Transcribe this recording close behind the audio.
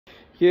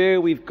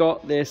Here we've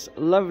got this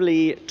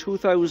lovely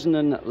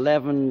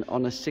 2011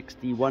 on a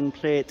 61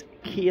 plate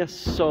Kia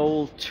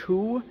Soul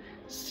 2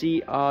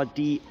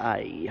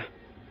 CRDI.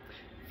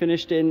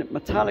 Finished in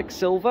metallic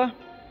silver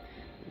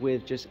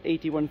with just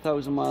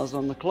 81,000 miles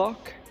on the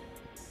clock.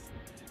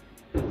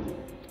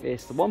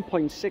 It's the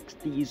 1.6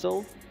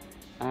 diesel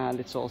and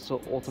it's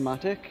also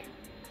automatic.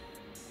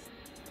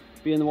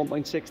 Being the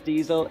 1.6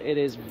 diesel, it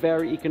is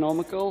very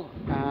economical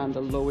and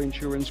a low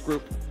insurance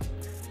group.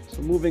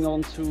 So moving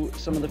on to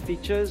some of the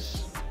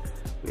features,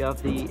 we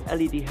have the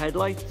LED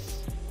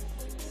headlights,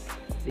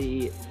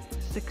 the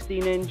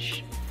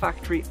 16-inch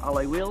factory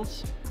alloy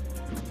wheels.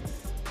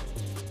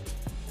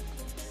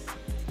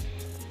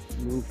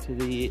 Move to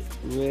the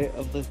rear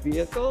of the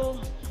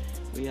vehicle,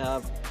 we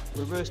have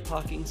reverse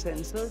parking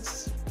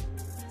sensors,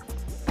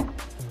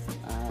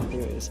 and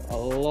there is a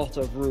lot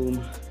of room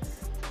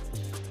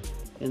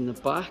in the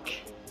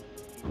back.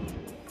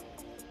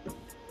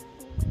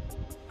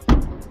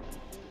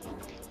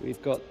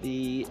 We've got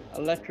the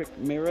electric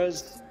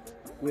mirrors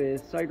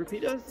with side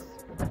repeaters.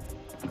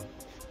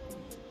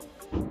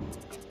 And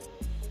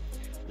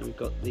we've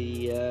got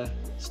the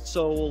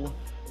Soul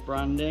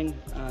branding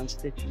and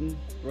stitching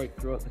right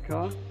throughout the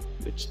car,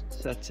 which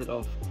sets it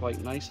off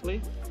quite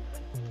nicely.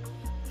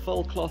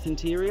 Full cloth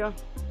interior.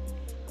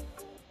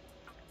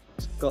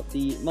 It's got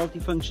the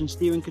multifunction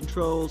steering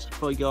controls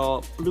for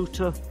your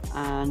Bluetooth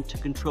and to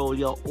control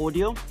your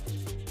audio.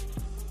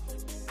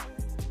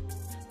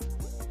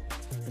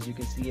 As you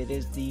can see, it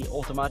is the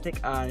automatic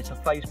and it's a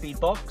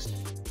 5-speed box.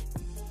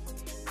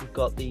 We've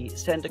got the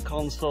center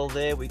console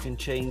there. We can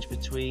change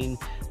between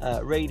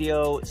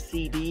radio,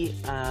 CD,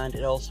 and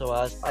it also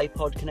has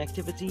iPod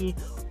connectivity,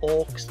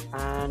 aux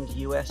and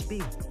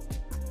USB.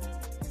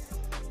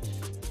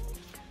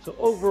 So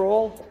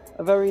overall,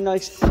 a very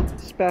nice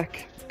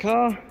spec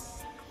car.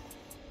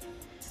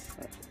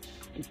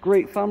 A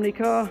great family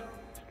car.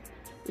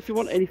 If you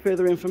want any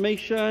further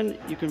information,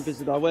 you can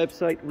visit our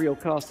website,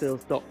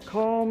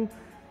 realcarsales.com.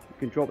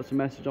 You can drop us a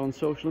message on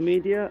social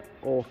media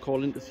or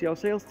call in to see our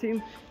sales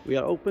team. We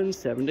are open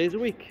 7 days a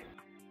week.